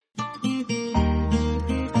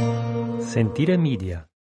Sentire Media.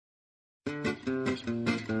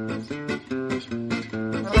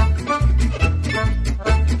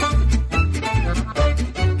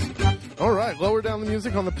 All right, lower down the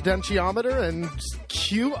music on the potentiometer and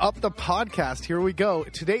cue up the podcast. Here we go.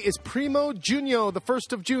 Today is Primo Junio, the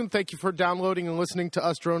 1st of June. Thank you for downloading and listening to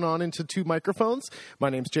us drone on into two microphones. My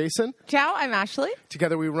name's Jason. Ciao, I'm Ashley.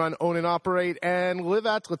 Together we run, own, and operate and live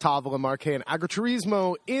at La Tavola Marche and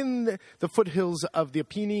Agriturismo in the foothills of the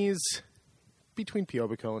Apennines between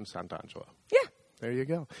Piobico and Sant'Angelo. Yeah. There you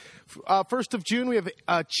go. 1st of June, we have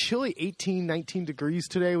a chilly 18, 19 degrees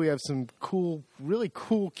today. We have some cool, really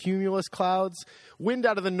cool cumulus clouds. Wind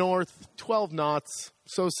out of the north, 12 knots.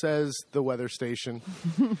 So says the weather station.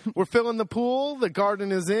 We're filling the pool. The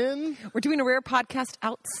garden is in. We're doing a rare podcast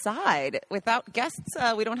outside without guests.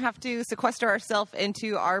 We don't have to sequester ourselves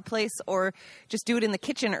into our place or just do it in the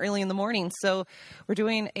kitchen early in the morning. So we're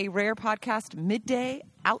doing a rare podcast midday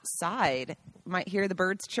outside. You might hear the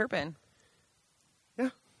birds chirping.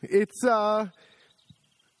 It's, what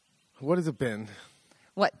has it been?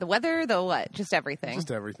 What, the weather, the what? Just everything. Just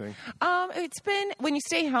everything. It's been, when you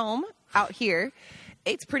stay home out here,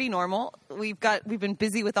 it's pretty normal. We've been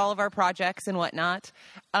busy with all of our projects and whatnot.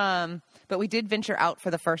 But we did venture out for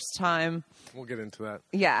the first time. We'll get into that.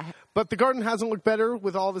 Yeah. But the garden hasn't looked better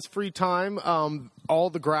with all this free time. All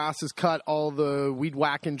the grass is cut. All the weed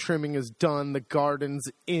whacking trimming is done. The garden's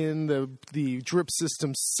in. The drip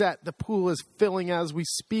system's set. The pool is filling as we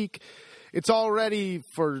speak. It's all ready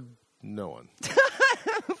for no one.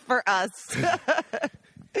 For us.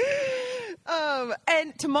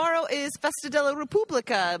 And tomorrow is Festa della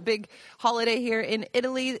Repubblica, big holiday here in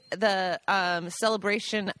Italy, the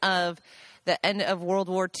celebration of the end of World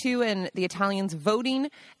War II and the Italians voting,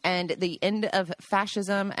 and the end of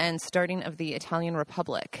fascism and starting of the Italian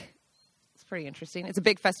Republic. It's pretty interesting. It's a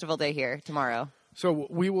big festival day here tomorrow. So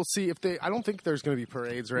we will see if I don't think there's going to be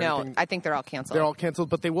parades or anything. No, I think they're all canceled. They're all canceled,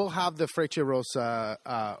 but they will have the Frecciarossa,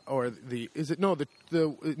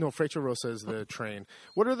 Frecciarossa is the train.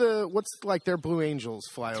 What's like their Blue Angels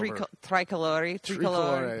fly over? Tricolore.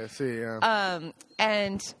 Tricolore, I see, yeah.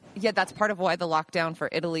 And yeah, that's part of why the lockdown for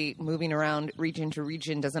Italy, moving around region to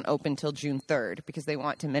region, doesn't open till June 3rd, because they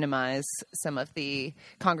want to minimize some of the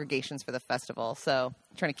congregations for the festival. So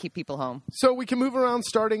trying to keep people home. So we can move around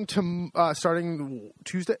starting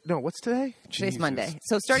Tuesday. No, what's today? Today's Monday.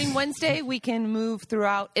 So starting Wednesday, we can move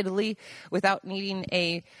throughout Italy without needing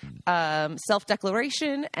a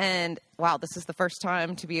self-declaration. And wow, this is the first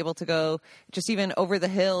time to be able to go just even over the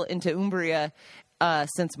hill into Umbria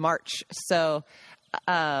since March. So.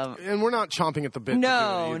 And we're not chomping at the bit.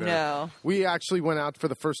 No, to do it either. No. We actually went out for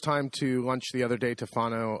the first time to lunch the other day to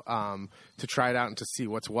Fano to try it out and to see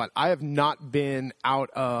what's what. I have not been out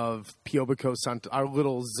of Piobico, our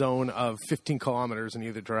little zone of 15 kilometers in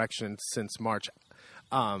either direction since March.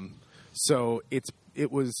 So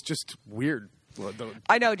it was just weird.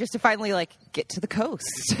 I know, just to finally get to the coast.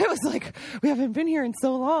 It was like, we haven't been here in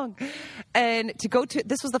so long. And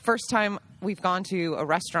this was the first time we've gone to a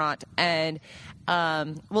restaurant, and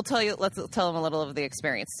let's tell them a little of the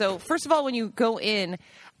experience. So first of all, when you go in,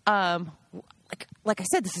 like I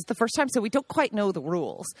said, this is the first time, so we don't quite know the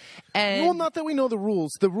rules. And well, not that we know the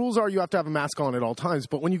rules. The rules are you have to have a mask on at all times.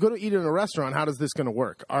 But when you go to eat in a restaurant, how does this going to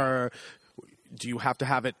work? Do you have to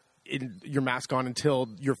have it your mask on until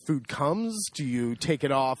your food comes? Do you take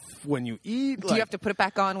it off when you eat? Do you have to put it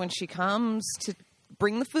back on when she comes to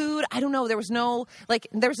bring the food? I don't know. There was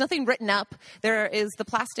nothing written up. There is the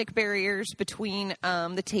plastic barriers between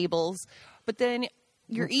the tables, but then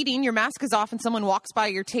you're eating, your mask is off, and someone walks by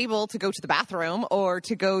your table to go to the bathroom or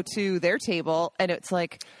to go to their table, and it's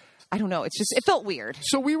like, I don't know. It felt weird.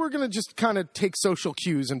 So we were going to just kind of take social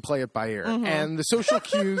cues and play it by ear. Mm-hmm. And the social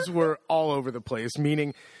cues were all over the place,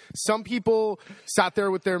 meaning some people sat there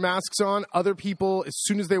with their masks on. Other people, as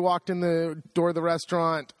soon as they walked in the door of the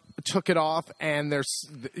restaurant, took it off. And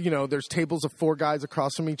there's tables of 4 guys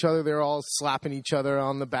across from each other. They're all slapping each other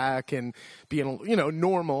on the back and being,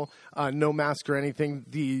 normal, no mask or anything.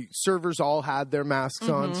 The servers all had their masks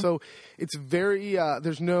on. So it's very,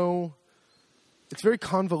 it's very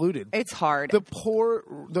convoluted. It's hard. The poor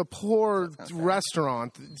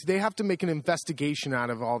restaurant, they have to make an investigation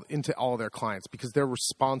into all their clients because they're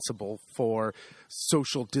responsible for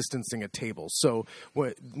social distancing at tables. So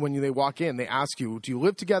when they walk in, they ask you, do you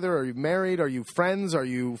live together? Are you married? Are you friends? Are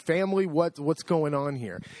you family? What's going on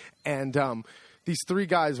here? And these 3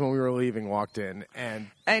 guys, when we were leaving, walked in.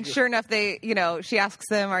 And sure enough, she asks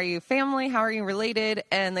them, are you family? How are you related?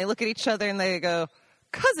 And they look at each other and they go,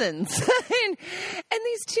 cousins. and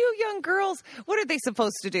these 2 young girls, what are they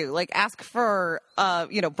supposed to do? Like ask for,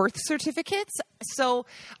 birth certificates? So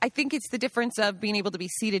I think it's the difference of being able to be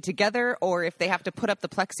seated together or if they have to put up the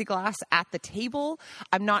plexiglass at the table.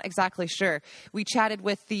 I'm not exactly sure. We chatted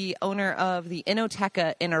with the owner of the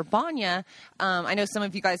Inoteca in Urbana. I know some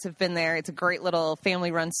of you guys have been there. It's a great little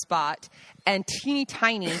family-run spot and teeny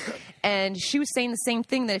tiny. And she was saying the same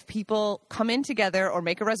thing, that if people come in together or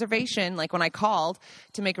make a reservation, like when I called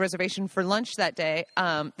to make a reservation for lunch that day,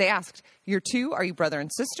 they asked, "You're two? Are you brother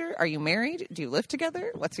and sister? Are you married? Do you live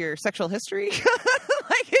together? What's your sexual history?"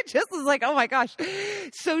 Like, it just was like, oh my gosh.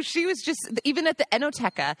 So she was just, even at the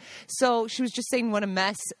Enoteca, so she was just saying what a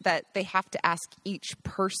mess that they have to ask each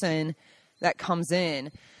person that comes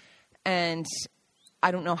in. And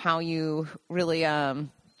I don't know how you really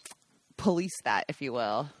police that, if you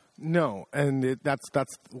will. No, and that's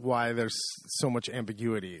why there's so much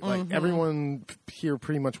ambiguity. Like, everyone here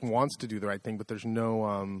pretty much wants to do the right thing, but there's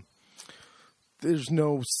no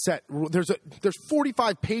set. There's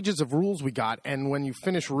 45 pages of rules we got, and when you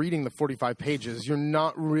finish reading the 45 pages, you're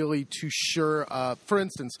not really too sure. For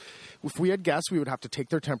instance, if we had guests, we would have to take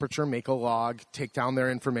their temperature, make a log, take down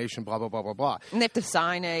their information, blah blah blah blah blah. And they have to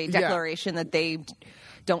sign a declaration that they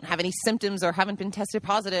don't have any symptoms or haven't been tested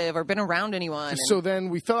positive or been around anyone. So then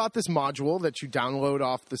we fill out this module that you download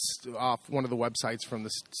off one of the websites from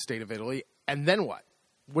the state of Italy, and then what?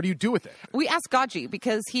 What do you do with it? We asked Gaji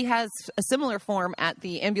because he has a similar form at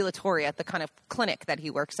the ambulatory, at the kind of clinic that he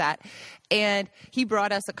works at. And he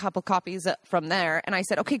brought us a couple copies from there. And I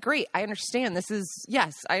said, okay, great. I understand.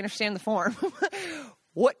 Yes, I understand the form.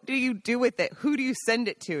 What do you do with it? Who do you send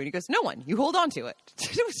it to? And he goes, no one. You hold on to it.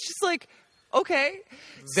 It was just like, okay.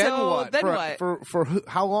 Then what? Then what? For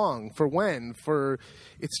how long? For when?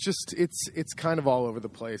 It's kind of all over the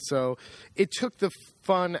place. So it took the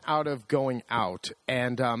fun out of going out.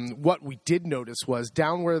 And what we did notice was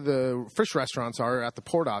down where the fish restaurants are at the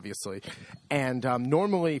port, obviously. And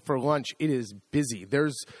normally for lunch, it is busy.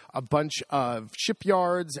 There's a bunch of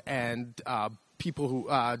shipyards and people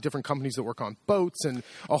who different companies that work on boats and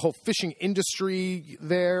a whole fishing industry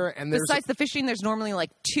there. And besides the fishing, there's normally like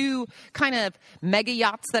two kind of mega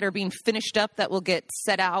yachts that are being finished up that will get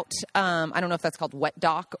set out. I don't know if that's called wet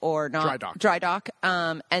dock or not. Dry dock.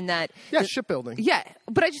 And that shipbuilding. Yeah,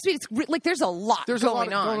 but I just mean it's like there's a lot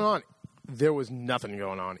going on. There was nothing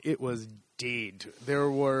going on. It was dead. There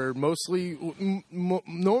were mostly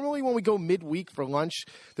normally when we go midweek for lunch,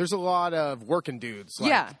 there's a lot of working dudes,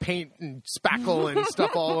 like paint and spackle and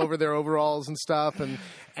stuff all over their overalls and stuff. And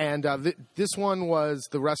this one was,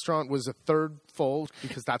 the restaurant was a third full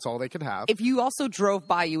because that's all they could have. If you also drove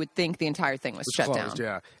by, you would think the entire thing was shut closed, down.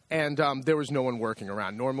 Yeah, and there was no one working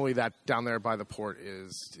around. Normally, that down there by the port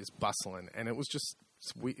is bustling, and it was just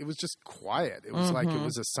quiet. It was like it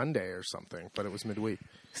was a Sunday or something, but it was midweek.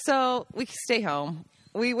 So we stay home.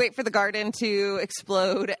 We wait for the garden to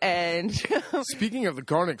explode. And speaking of the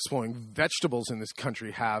garden exploding, vegetables in this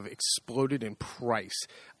country have exploded in price.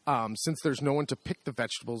 Since there's no one to pick the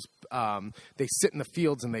vegetables, they sit in the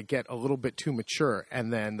fields and they get a little bit too mature.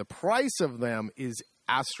 And then the price of them is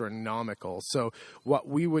astronomical. So what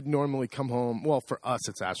we would normally come home, well, for us,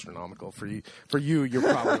 it's astronomical. For you, you're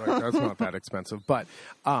probably like, that's not that expensive. But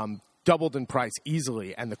doubled in price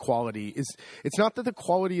easily, and the quality is, it's not that the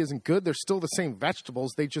quality isn't good, they're still the same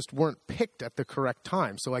vegetables, they just weren't picked at the correct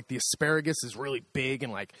time. So like the asparagus is really big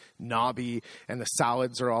and like knobby, and the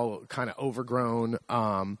salads are all kind of overgrown.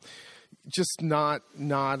 Just not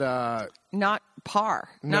par.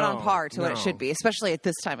 Not on par to what it should be, especially at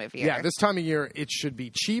this time of year. Yeah, this time of year, it should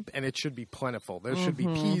be cheap and it should be plentiful. There should be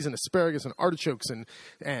peas and asparagus and artichokes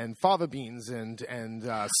and fava beans and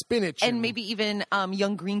spinach. And maybe even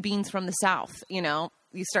young green beans from the south, you know.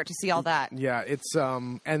 You start to see all that. Yeah, it's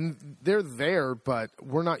and they're there, but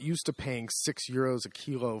we're not used to paying €6 a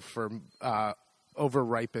kilo for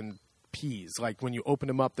over-ripened peas. Like when you open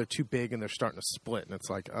them up, they're too big and they're starting to split, and it's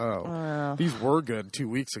like, these were good 2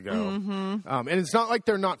 weeks ago. And it's not like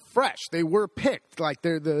they're not fresh. They were picked. Like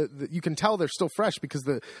they're you can tell they're still fresh because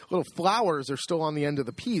the little flowers are still on the end of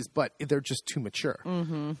the peas, but they're just too mature.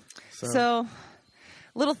 So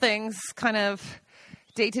little things, kind of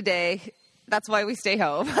day to day. That's why we stay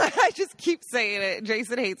home. I just keep saying it.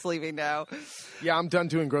 Jason hates leaving now. Yeah, I'm done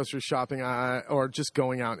doing grocery shopping or just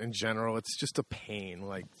going out in general. It's just a pain,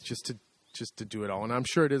 like just to do it all. And I'm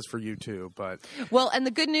sure it is for you too. But well, and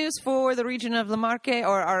the good news for the region of La Marche,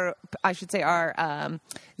 or our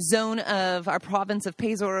zone of our province of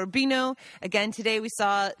Peso Urbino. Again, today we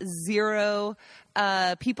saw 0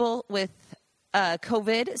 people with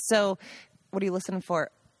COVID. So what are you listening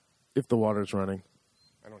for? If the water's running.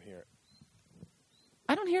 I don't hear it.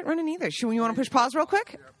 I don't hear it running either. You want to push pause real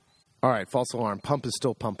quick? All right, false alarm. Pump is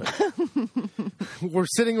still pumping. We're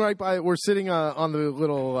sitting on the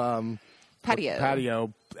little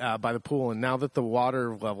patio by the pool, and now that the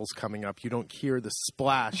water level's coming up, you don't hear the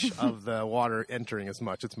splash of the water entering as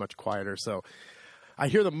much. It's much quieter. So I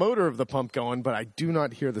hear the motor of the pump going, but I do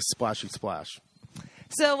not hear the splashy splash.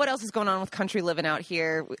 So what else is going on with country living out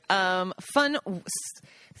here? Fun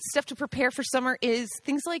stuff to prepare for summer is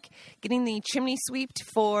things like getting the chimney sweeped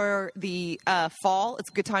for the fall. It's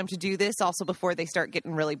a good time to do this also before they start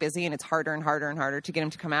getting really busy and it's harder and harder and harder to get them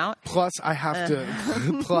to come out. Plus, I have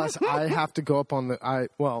to go up on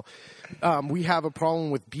we have a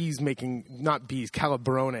problem with bees making, not bees,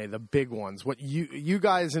 calabrone, the big ones. What you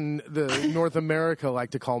guys in the North America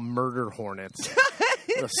like to call murder hornets.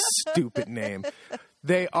 A stupid name.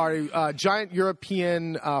 They are a giant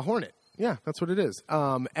European hornet. Yeah, that's what it is.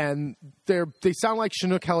 And they sound like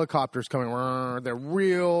Chinook helicopters coming. They're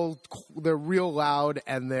real loud,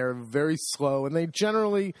 and they're very slow, and they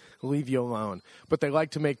generally leave you alone. But they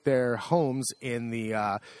like to make their homes in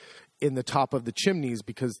the top of the chimneys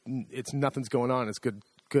because nothing's going on. It's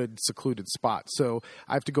good secluded spot. So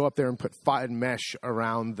I have to go up there and put fine mesh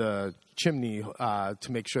around the chimney to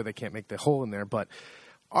make sure they can't make the hole in there. But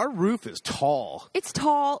our roof is tall. It's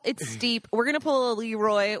tall. It's steep. We're going to pull a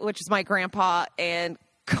Leroy, which is my grandpa, and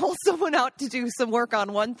call someone out to do some work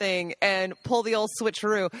on one thing and pull the old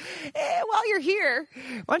switcheroo. While you're here,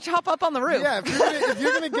 why don't you hop up on the roof? Yeah, if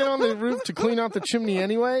you're gonna get on the roof to clean out the chimney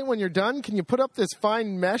anyway, when you're done, can you put up this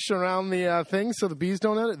fine mesh around the thing so the bees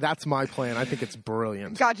don't hit it? That's my plan. I think it's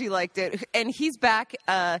brilliant. God, you liked it. And he's back.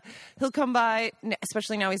 He'll come by,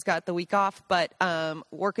 especially now he's got the week off, but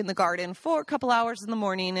work in the garden for a couple hours in the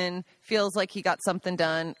morning and feels like he got something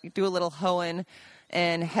done. Do a little hoeing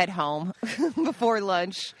and head home before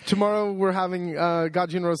lunch. Tomorrow we're having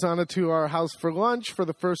Gaji and Rosanna to our house for lunch for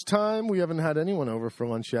the first time. We haven't had anyone over for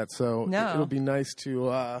lunch yet, so it'll be nice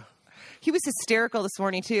to... He was hysterical this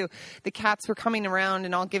morning, too. The cats were coming around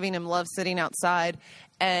and all giving him love sitting outside.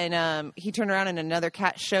 And he turned around and another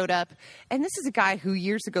cat showed up. And this is a guy who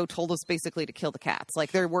years ago told us basically to kill the cats.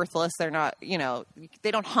 Like, they're worthless. They're not,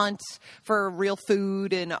 they don't hunt for real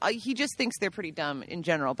food. And he just thinks they're pretty dumb in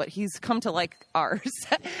general. But he's come to like ours.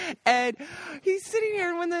 And he's sitting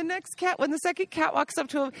here. And when the second cat walks up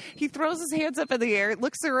to him, he throws his hands up in the air,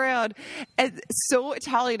 looks around, and so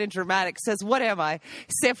Italian and dramatic says, "What am I?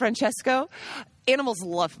 San Francesco? Animals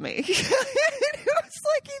love me." It's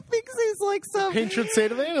like he thinks he's like some patron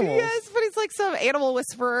saint of animals. Yes, but he's like some animal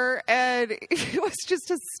whisperer, and it was just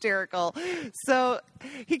hysterical. So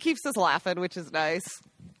he keeps us laughing, which is nice.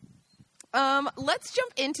 Let's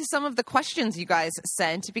jump into some of the questions you guys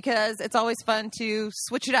sent because it's always fun to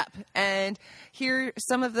switch it up and hear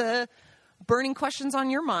some of the burning questions on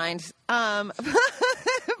your mind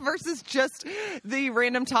versus just the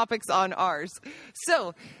random topics on ours.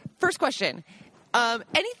 So, first question.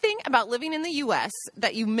 Anything about living in the U.S.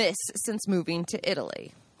 that you miss since moving to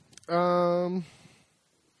Italy? Not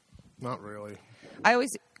really. I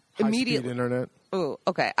always High-speed internet. Oh,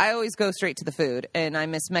 okay. I always go straight to the food, and I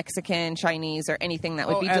miss Mexican, Chinese, or anything that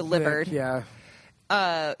would be delivered. Yeah.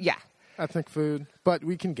 Yeah. Ethnic food, but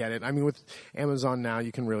we can get it. I mean, with Amazon now,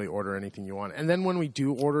 you can really order anything you want. And then when we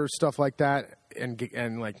do order stuff like that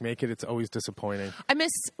and like make it, it's always disappointing. I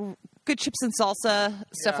miss good chips and salsa,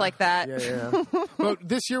 stuff like that. Yeah. But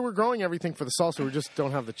this year we're growing everything for the salsa. We just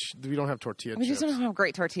don't have we don't have tortilla chips. We just don't have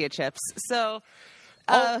great tortilla chips. So,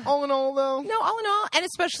 all in all, though, no, all in all, and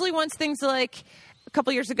especially once things like a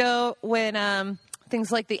couple years ago when things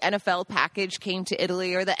like the NFL package came to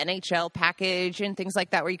Italy or the NHL package and things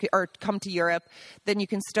like that where you could, or come to Europe, then you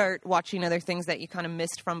can start watching other things that you kind of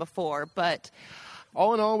missed from before. But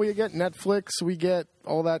all in all, we get Netflix, we get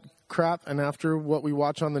all that crap. And after what we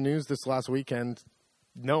watch on the news this last weekend,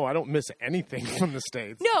 no, I don't miss anything from the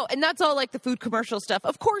States. No, and that's all like the food commercial stuff.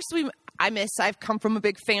 Of course, I've come from a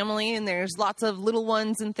big family and there's lots of little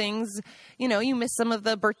ones and things. You miss some of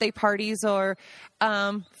the birthday parties or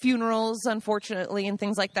funerals, unfortunately, and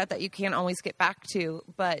things like that you can't always get back to.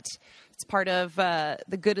 But it's part of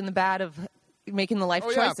the good and the bad of making the life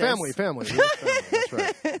choices. Yeah, family. That's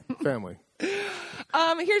right. Family.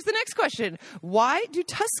 Here's the next question. Why do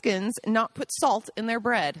Tuscans not put salt in their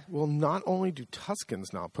bread? Well, not only do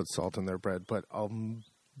Tuscans not put salt in their bread, but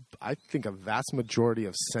I think a vast majority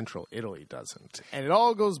of central Italy doesn't. And it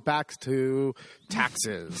all goes back to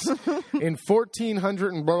taxes. In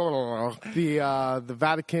 1400 and the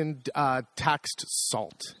Vatican taxed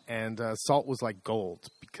salt. And salt was like gold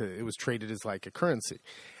because it was traded as like a currency.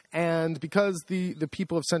 And because the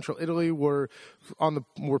people of central Italy were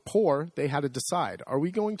poor, they had to decide: are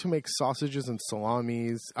we going to make sausages and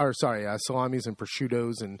salamis and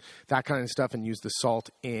prosciuttos and that kind of stuff, and use the salt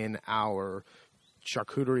in our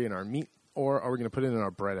charcuterie and our meat, or are we going to put it in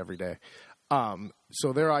our bread every day?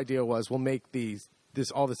 So their idea was, we'll make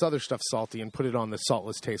all this other stuff salty and put it on the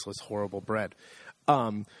saltless, tasteless, horrible bread.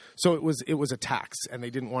 So it was a tax, and they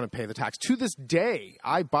didn't want to pay the tax. To this day,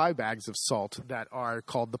 I buy bags of salt that are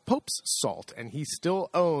called the Pope's salt, and he still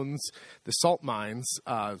owns the salt mines,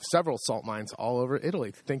 several salt mines all over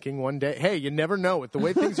Italy, thinking one day, hey, you never know, with the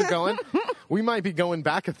way things are going, we might be going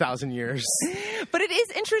back 1,000 years. But it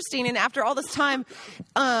is interesting, and after all this time,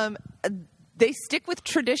 they stick with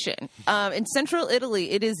tradition. In central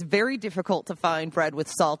Italy, it is very difficult to find bread with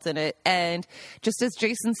salt in it. And just as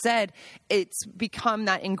Jason said, it's become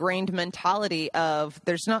that ingrained mentality of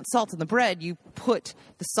there's not salt in the bread. You put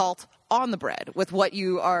the salt on the bread with what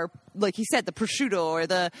you are, like he said, the prosciutto or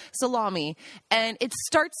the salami. And it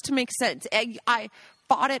starts to make sense. I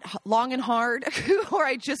fought it long and hard, or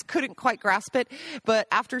I just couldn't quite grasp it. But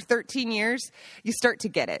after 13 years, you start to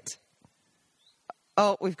get it.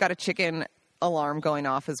 Oh, we've got a chicken alarm going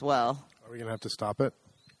off as well. Are we going to have to stop it?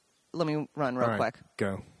 Let me run real quick.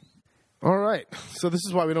 Go. All right. So this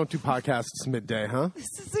is why we don't do podcasts midday, huh?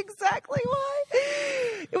 This is exactly why.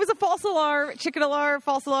 It was a false alarm, chicken alarm,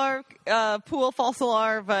 false alarm, pool, false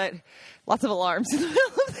alarm, but lots of alarms in the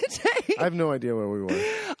middle of the day. I have no idea where we were.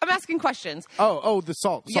 I'm asking questions. Oh, the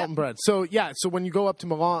salt and bread. So, so when you go up to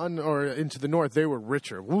Milan or into the north, they were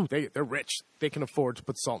richer. Woo, they're rich. They can afford to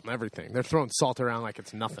put salt in everything. They're throwing salt around like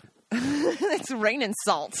it's nothing. It's raining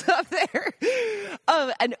salt up there.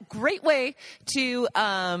 A great way to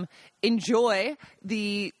enjoy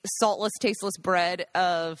the saltless, tasteless bread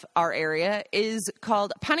of our area is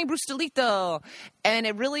called pane brustolito, and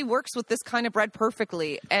it really works with this kind of bread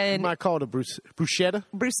perfectly. And you might call it a bruschetta.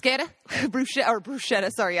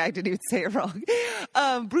 Bruschetta. Sorry, I didn't even say it wrong.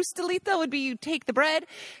 Brustolito would be you take the bread,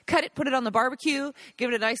 cut it, put it on the barbecue,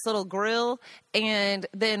 give it a nice little grill, and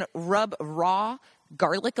then rub raw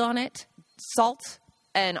garlic on it, salt,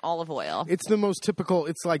 and olive oil. It's the most typical.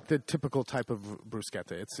 It's like the typical type of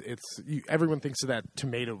bruschetta. Everyone thinks of that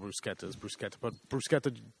tomato bruschetta as bruschetta, but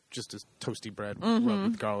bruschetta just is toasty bread rubbed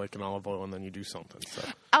with garlic and olive oil, and then you do something. So,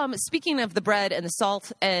 speaking of the bread and the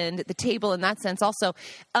salt and the table in that sense, also,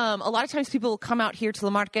 a lot of times people will come out here to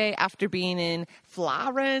Le Marche after being in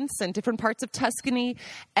Florence and different parts of Tuscany,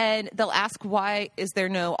 and they'll ask, why is there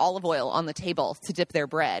no olive oil on the table to dip their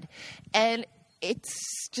bread? And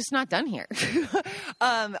it's just not done here.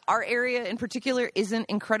 Our area in particular isn't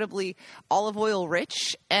incredibly olive oil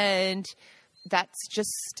rich, and that's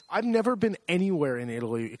just... I've never been anywhere in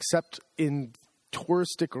Italy except in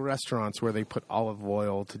touristic restaurants where they put olive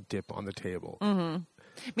oil to dip on the table. Mm-hmm.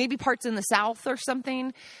 Maybe parts in the South or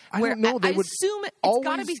something. I don't know. I assume it's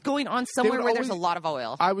got to be going on somewhere where there's a lot of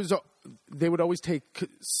oil. They would always take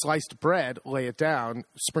sliced bread, lay it down,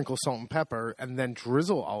 sprinkle salt and pepper, and then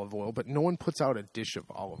drizzle olive oil, but no one puts out a dish of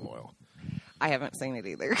olive oil. I haven't seen it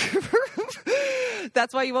either.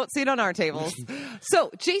 That's why you won't see it on our tables.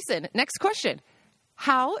 So, Jason, next question.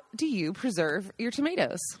 How do you preserve your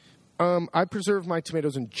tomatoes? I preserve my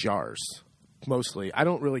tomatoes in jars, mostly. I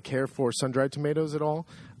don't really care for sun-dried tomatoes at all.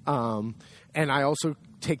 And I also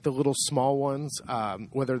take the little small ones,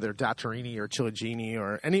 whether they're Datterini or Ciliegini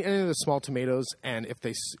or any of the small tomatoes, and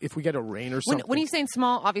if we get a rain or something... When he's saying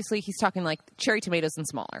small, obviously he's talking like cherry tomatoes and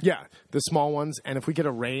smaller. Yeah, the small ones. And if we get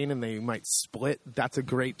a rain and they might split, that's a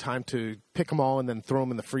great time to pick them all and then throw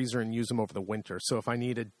them in the freezer and use them over the winter. So if I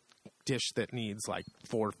need a dish that needs like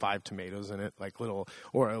 4 or 5 tomatoes in it,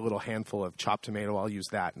 or a little handful of chopped tomato, I'll use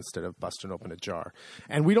that instead of busting open a jar.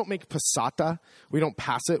 And we don't make passata. We don't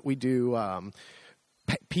pass it. We do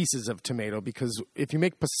pieces of tomato, because if you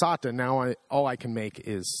make passata, now all I can make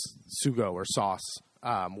is sugo or sauce.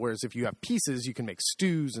 Whereas if you have pieces, you can make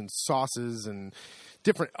stews and sauces and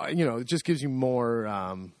different. It just gives you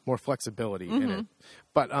more flexibility in it.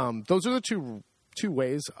 But those are the two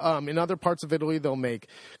ways. In other parts of Italy, they'll make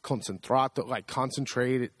concentrato, like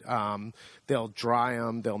concentrate. They'll dry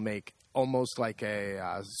them. They'll make almost like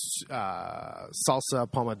a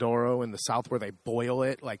salsa pomodoro in the South, where they boil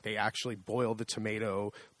it. Like they actually boil the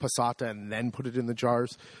tomato passata and then put it in the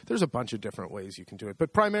jars. There's a bunch of different ways you can do it.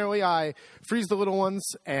 But primarily, I freeze the little ones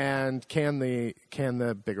and can the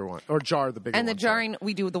bigger one, or jar the bigger one. And the jarring,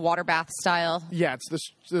 we do the water bath style. Yeah, it's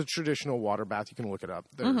the traditional water bath. You can look it up.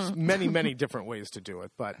 There's many different ways to do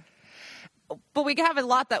it, but we have a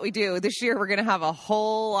lot that we do. This year, we're going to have a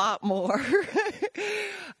whole lot more.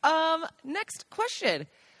 Next question.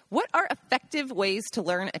 What are effective ways to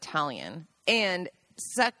learn Italian? And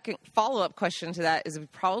second follow-up question to that is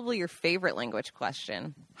probably your favorite language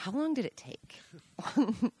question. How long did it take?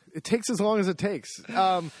 It takes as long as it takes.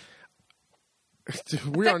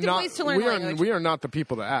 We are not the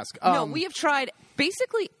people to ask. No, we have tried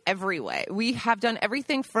basically every way. We have done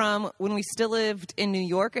everything from when we still lived in New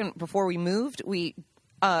York and before we moved, we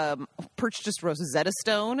purchased Rosetta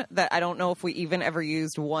Stone that I don't know if we even ever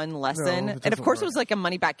used one lesson. No, and of course it was like a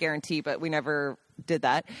money back guarantee, but we never did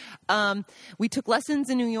that. We took lessons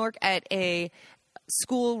in New York at a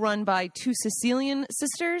school run by two Sicilian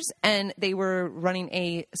sisters, and they were running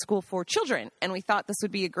a school for children. And we thought this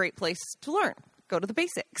would be a great place to learn. Go to the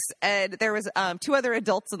basics. And there was two other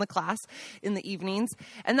adults in the class in the evenings,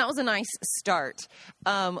 and that was a nice start.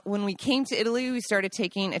 When we came to Italy, we started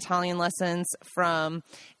taking Italian lessons from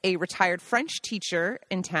a retired French teacher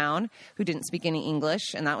in town who didn't speak any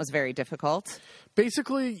English, and that was very difficult.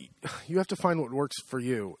 Basically, you have to find what works for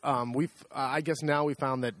you. I guess now we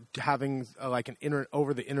found that having like an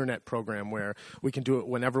over the internet program where we can do it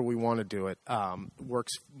whenever we want to do it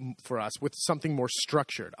works for us with something more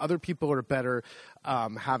structured. Other people are better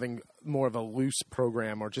having more of a loose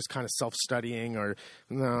program or just kind of self-studying or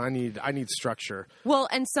no, I need structure. Well,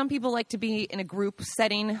 and some people like to be in a group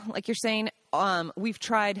setting, like you're saying. We've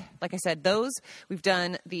tried, like I said, those. We've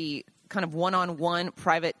done the kind of one-on-one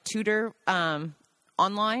private tutor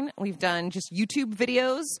online. We've done just YouTube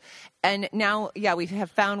videos. And now, we have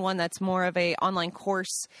found one that's more of a online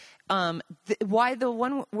course. Why the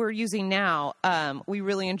one we're using now, we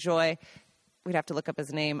really enjoy, we'd have to look up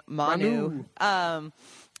his name, Manu.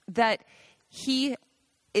 That he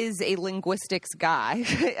is a linguistics guy,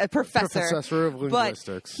 a professor of linguistics.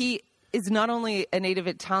 But he is not only a native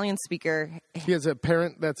Italian speaker. He has a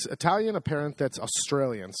parent that's Italian, a parent that's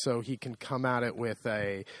Australian, so he can come at it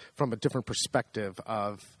from a different perspective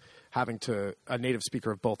of having a native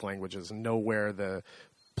speaker of both languages and know where the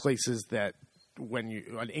places that when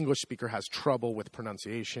an English speaker has trouble with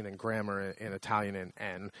pronunciation and grammar in Italian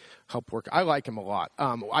and help work. I like him a lot.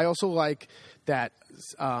 I also like that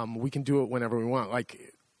we can do it whenever we want. Like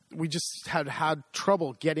we just had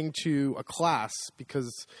trouble getting to a class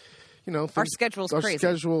because our schedule's crazy. Our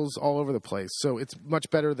schedule's all over the place. So it's much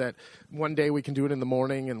better that one day we can do it in the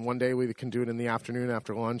morning and one day we can do it in the afternoon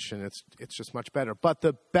after lunch, and it's just much better. But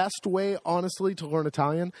the best way, honestly, to learn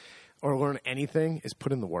Italian or learn anything is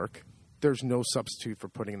put in the work. There's no substitute for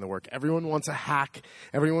putting in the work. Everyone wants a hack.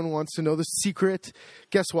 Everyone wants to know the secret.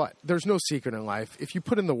 Guess what? There's no secret in life. If you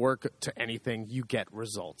put in the work to anything, you get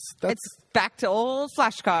results. It's back to old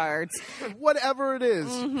flashcards. Whatever it is,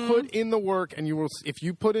 put in the work, and you will. If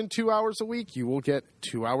you put in 2 hours a week, you will get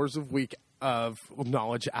 2 hours a week of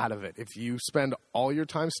knowledge out of it. If you spend all your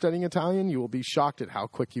time studying Italian, you will be shocked at how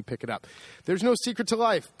quick you pick it up. There's no secret to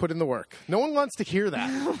life. Put in the work. No one wants to hear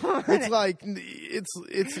that. It's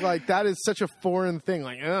like that is such a foreign thing.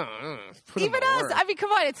 Like, put even in the us. work. I mean,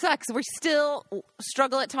 come on, it sucks. We still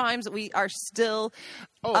struggle at times. We are still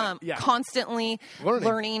constantly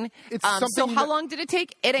learning. It's so how long did it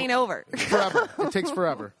take? It ain't over. Forever. It takes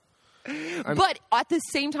forever. But at the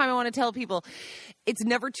same time, I want to tell people it's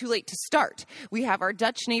never too late to start. We have our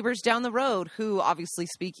Dutch neighbors down the road who obviously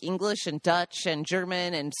speak English and Dutch and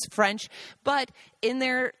German and French, but in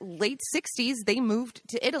their late 60s, they moved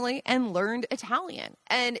to Italy and learned Italian.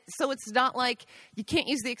 And so it's not like you can't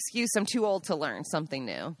use the excuse, I'm too old to learn something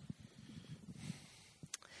new.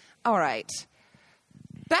 All right.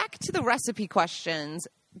 Back to the recipe questions.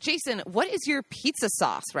 Jason, what is your pizza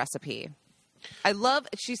sauce recipe?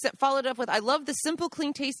 She followed up with, I love the simple,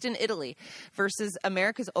 clean taste in Italy versus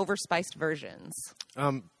America's overspiced versions.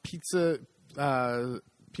 Pizza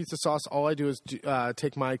sauce, all I do is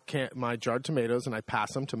take my jarred tomatoes and I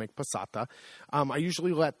pass them to make passata. I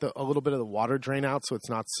usually let a little bit of the water drain out so it's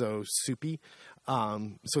not so soupy,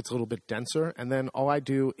 so it's a little bit denser. And then all I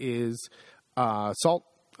do is salt,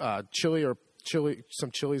 some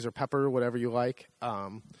chilies or pepper, whatever you like.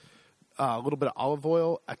 A little bit of olive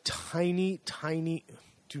oil, a tiny,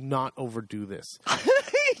 do not overdo this.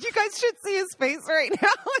 You guys should see his face right now.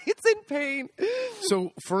 It's in pain.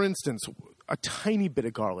 So, for instance, a tiny bit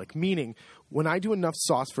of garlic, meaning when I do enough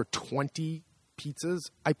sauce for 20 pizzas,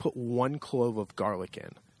 I put 1 clove of garlic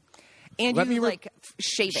in. And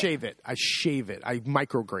shave it. Shave it. I shave it. I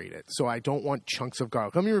micrograte it. So I don't want chunks of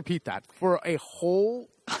garlic. Let me repeat that. For a whole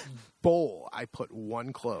bowl, I put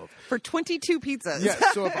 1 clove. For 22 pizzas. Yeah,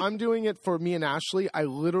 so if I'm doing it for me and Ashley, I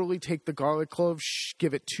literally take the garlic clove,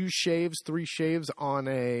 give it 2 shaves, 3 shaves on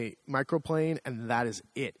a microplane, and that is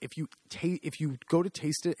it. If you go to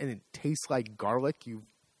taste it and it tastes like garlic,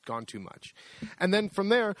 gone too much. And then from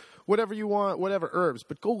there, whatever you want, whatever herbs,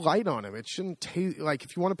 but go light on them. It shouldn't taste like,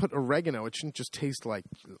 if you want to put oregano, it shouldn't just taste like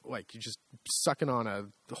you're just sucking on a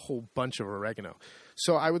whole bunch of oregano.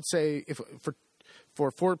 So I would say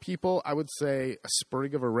for 4 people, I would say a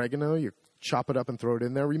sprig of oregano. You chop it up and throw it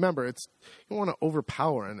in there. Remember, you don't want to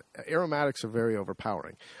overpower, and aromatics are very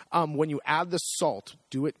overpowering. When you add the salt,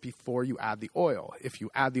 do it before you add the oil. If you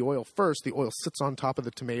add the oil first, the oil sits on top of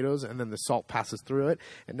the tomatoes, and then the salt passes through it,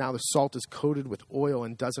 and now the salt is coated with oil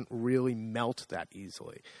and doesn't really melt that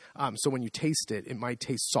easily. So when you taste it, it might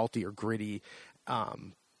taste salty or gritty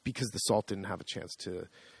because the salt didn't have a chance to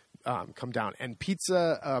come down. And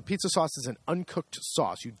pizza sauce is an uncooked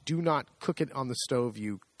sauce. You do not cook it on the stove.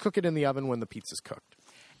 You cook it in the oven when the pizza's cooked.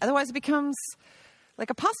 Otherwise, it becomes like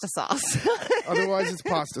a pasta sauce. Otherwise, it's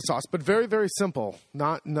pasta sauce, but very, very simple.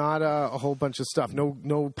 Not a whole bunch of stuff.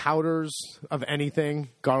 No powders of anything.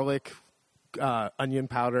 Garlic, onion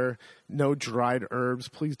powder. No dried herbs.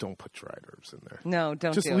 Please don't put dried herbs in there. No,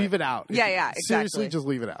 don't. Just leave it out. Yeah, exactly. Seriously, just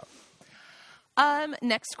leave it out.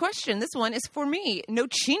 Next question. This one is for me.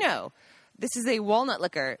 Nocino. This is a walnut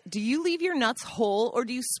liquor. Do you leave your nuts whole or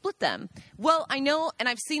do you split them? Well, I know, and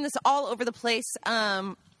I've seen this all over the place.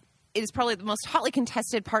 It is probably the most hotly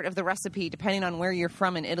contested part of the recipe, depending on where you're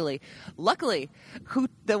from in Italy. Luckily,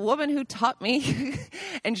 the woman who taught me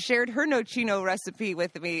and shared her nocino recipe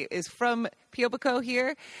with me is from Piobico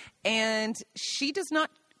here, and she does not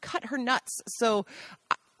cut her nuts. So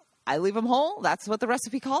I leave them whole. That's what the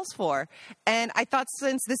recipe calls for. And I thought,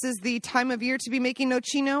 since this is the time of year to be making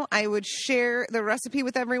nocino, I would share the recipe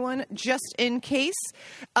with everyone just in case.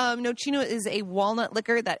 Nocino is a walnut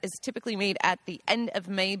liquor that is typically made at the end of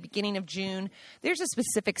May, beginning of June. There's a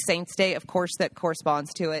specific Saint's Day, of course, that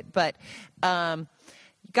corresponds to it, but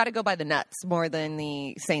you got to go by the nuts more than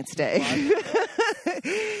the Saint's Day.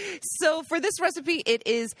 So for this recipe, it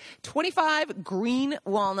is 25 green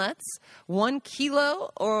walnuts, 1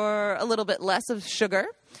 kilo or a little bit less of sugar,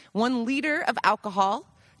 1 liter of alcohol,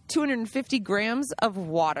 250 grams of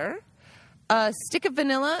water, a stick of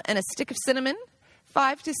vanilla and a stick of cinnamon,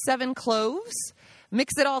 5 to 7 cloves.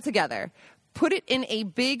 Mix it all together. Put it in a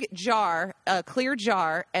big jar, a clear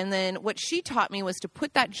jar, and then what she taught me was to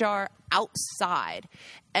put that jar outside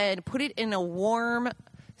and put it in a warm,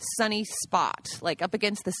 sunny spot, like up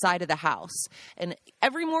against the side of the house. And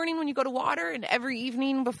every morning when you go to water and every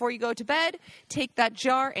evening before you go to bed, take that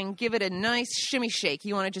jar and give it a nice shimmy shake.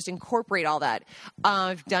 You want to just incorporate all that.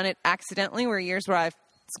 I've done it accidentally years where I've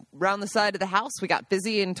around the side of the house. We got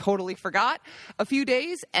busy and totally forgot a few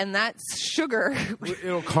days, and that sugar,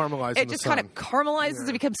 it'll caramelize. It just kind of caramelizes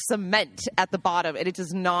and becomes cement at the bottom, and it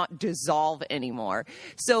does not dissolve anymore.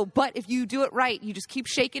 So, but if you do it right, you just keep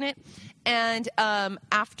shaking it, and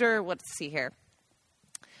after, let's see here,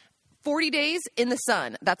 40 days in the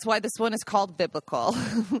sun. That's why this one is called biblical.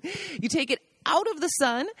 You take it out of the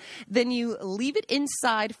sun, then you leave it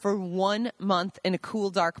inside for 1 month in a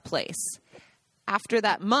cool, dark place. After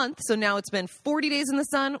that month, so now it's been 40 days in the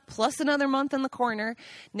sun plus another month in the corner.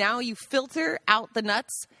 Now you filter out the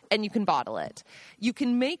nuts and you can bottle it. You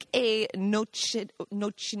can make a nocinato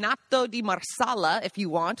di marsala if you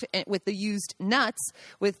want with the used nuts,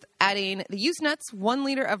 with adding the used nuts, 1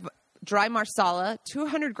 liter of dry marsala,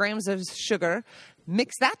 200 grams of sugar,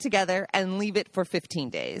 mix that together and leave it for 15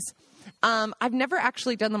 days. I've never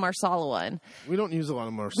actually done the marsala one. We don't use a lot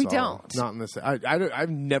of marsala. We don't. Not in this. I've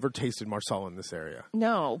never tasted marsala in this area.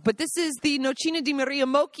 No, but this is the Nocino di Maria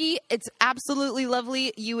Mochi. It's absolutely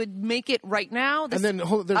lovely. You would make it right now. And then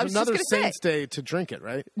there's another Saint's Day to drink it,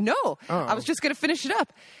 right? No, I was just going to finish it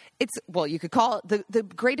up. You could call it the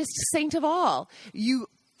greatest saint of all.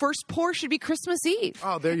 First pour should be Christmas Eve.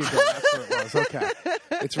 Oh, there you go. That's what it was. Okay.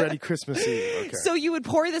 It's ready Christmas Eve. Okay. So you would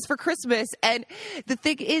pour this for Christmas. And the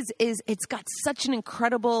thing is it's got such an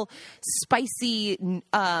incredible spicy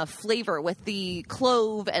flavor with the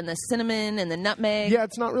clove and the cinnamon and the nutmeg. Yeah,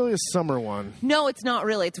 it's not really a summer one. No, it's not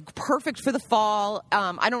really. It's perfect for the fall.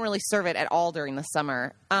 I don't really serve it at all during the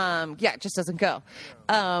summer. It just doesn't go.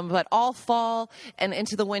 But all fall and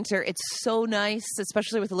into the winter, it's so nice,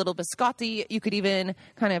 especially with a little biscotti. You could even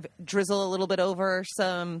kind of drizzle a little bit over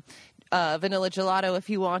some vanilla gelato if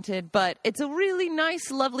you wanted. But it's a really nice,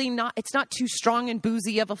 lovely, it's not too strong and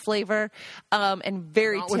boozy of a flavor, and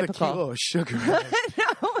very not typical. With a kilo of sugar.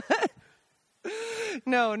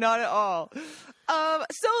 No, not at all.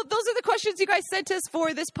 So those are the questions you guys sent us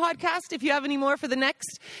for this podcast. If you have any more for the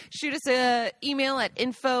next, shoot us an email at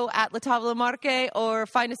info@latavolamarche or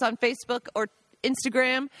find us on Facebook or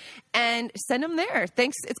Instagram and send them there.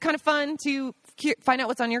 Thanks. It's kind of fun to find out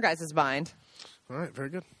what's on your guys' mind. All right. Very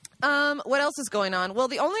good. What else is going on? Well,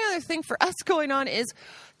 the only other thing for us going on is,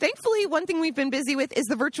 thankfully, one thing we've been busy with is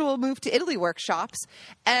the virtual Move to Italy workshops.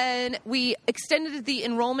 And we extended the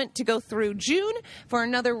enrollment to go through June for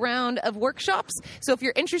another round of workshops. So if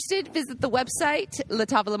you're interested, visit the website,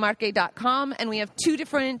 letavolamarche.com. And we have 2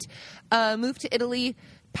 different Move to Italy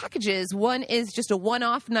packages. One is just a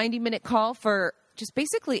one-off 90-minute call for just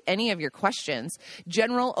basically any of your questions,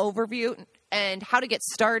 general overview, and how to get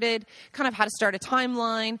started, kind of how to start a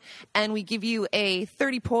timeline. And we give you a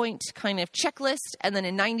 30-point kind of checklist and then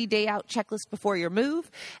a 90-day out checklist before your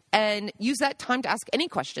move. And use that time to ask any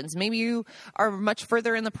questions. Maybe you are much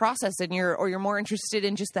further in the process and you're more interested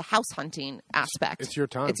in just the house hunting aspect. It's your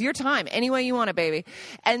time. It's your time. Any way you want it, baby.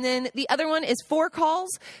 And then the other one is 4 calls,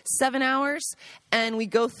 7 hours. And we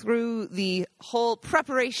go through the whole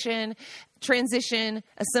preparation, transition,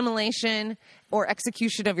 assimilation, or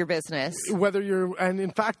execution of your business. And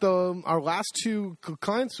in fact, our last 2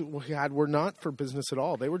 clients we had were not for business at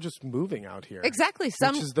all. They were just moving out here. Exactly.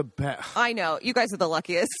 Which is the best. I know. You guys are the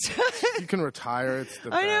luckiest. You can retire. It's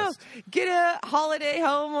the best. I know. Get a holiday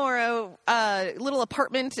home or a little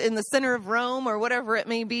apartment in the center of Rome or whatever it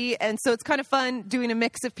may be. And so it's kind of fun doing a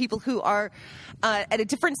mix of people who are at a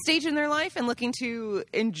different stage in their life and looking to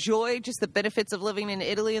enjoy just the benefits of living in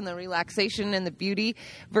Italy and the relaxation and the beauty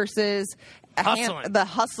versus the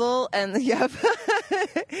hustle and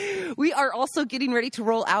we are also getting ready to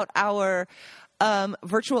roll out our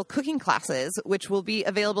virtual cooking classes, which will be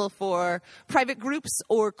available for private groups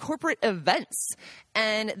or corporate events.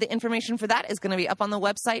 And the information for that is going to be up on the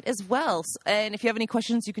website as well. And if you have any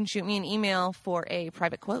questions, you can shoot me an email for a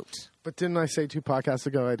private quote. But didn't I say 2 podcasts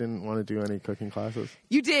ago I didn't want to do any cooking classes?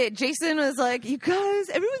 You did. Jason was like, you guys,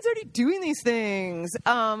 everyone's already doing these things.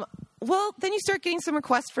 Well, then you start getting some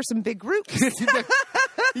requests for some big groups.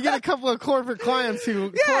 You get a couple of corporate clients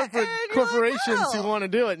corporations like, who want to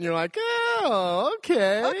do it, and you're like, oh,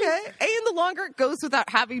 okay. Okay. And the longer it goes without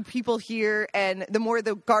having people here, and the more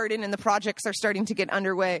the garden and the projects are starting to get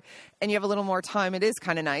underway, and you have a little more time, it is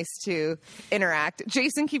kind of nice to interact.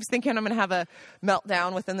 Jason keeps thinking I'm going to have a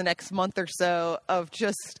meltdown within the next month or so of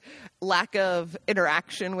just lack of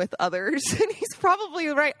interaction with others. And he's probably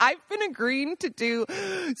right. I've been agreeing to do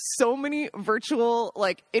so many virtual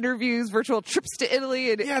interviews, virtual trips to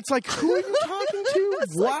Italy. And yeah, it's like, who are you talking to?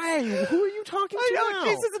 Why? Who are you talking to now?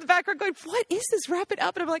 Jason's in the background going, what is this? Wrap it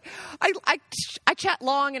up. And I'm like, I chat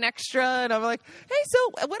long and extra. And I'm like, hey, so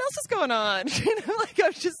what else is going on?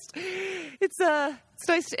 It's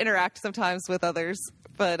nice to interact sometimes with others.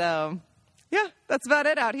 But yeah, that's about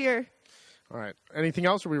it out here. All right. Anything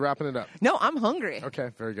else, or are we wrapping it up? No, I'm hungry. Okay,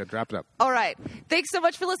 very good. Wrap it up. All right. Thanks so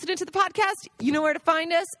much for listening to the podcast. You know where to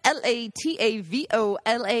find us,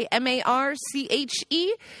 LATAVOLAMARCHE.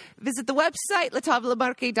 Visit the website,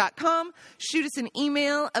 letavolamarche.com. Shoot us an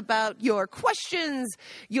email about your questions,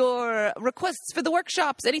 your requests for the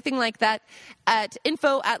workshops, anything like that, at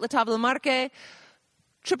info@letavolamarche.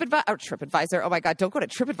 TripAdvisor. Oh, my God. Don't go to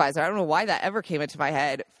TripAdvisor. I don't know why that ever came into my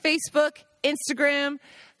head. Facebook, Instagram,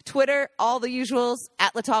 Twitter, all the usuals,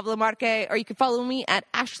 at @letavolamarche, or you can follow me at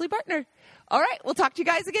Ashley Bartner. All right. We'll talk to you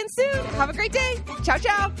guys again soon. Have a great day. Ciao,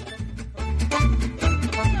 ciao.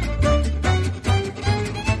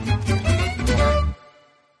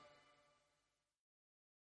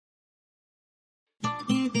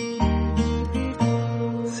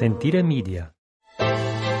 Sentire Media.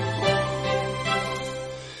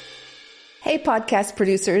 Hey, podcast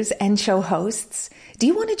producers and show hosts. Do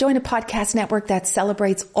you want to join a podcast network that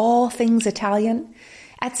celebrates all things Italian?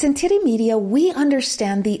 At Sentire Media, we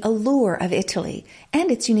understand the allure of Italy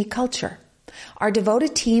and its unique culture. Our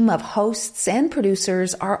devoted team of hosts and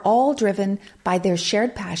producers are all driven by their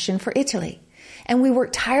shared passion for Italy. And we work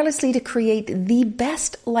tirelessly to create the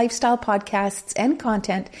best lifestyle podcasts and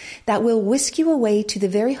content that will whisk you away to the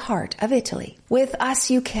very heart of Italy. With us,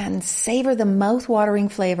 you can savor the mouth-watering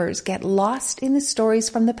flavors, get lost in the stories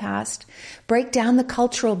from the past, break down the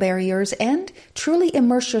cultural barriers, and truly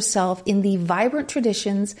immerse yourself in the vibrant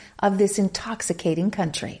traditions of this intoxicating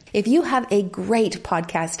country. If you have a great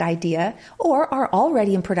podcast idea or are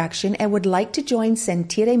already in production and would like to join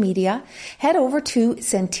Sentire Media, head over to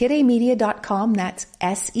sentiremedia.com. That's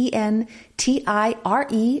SENTIRE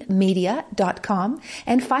media.com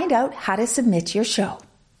and find out how to submit your show.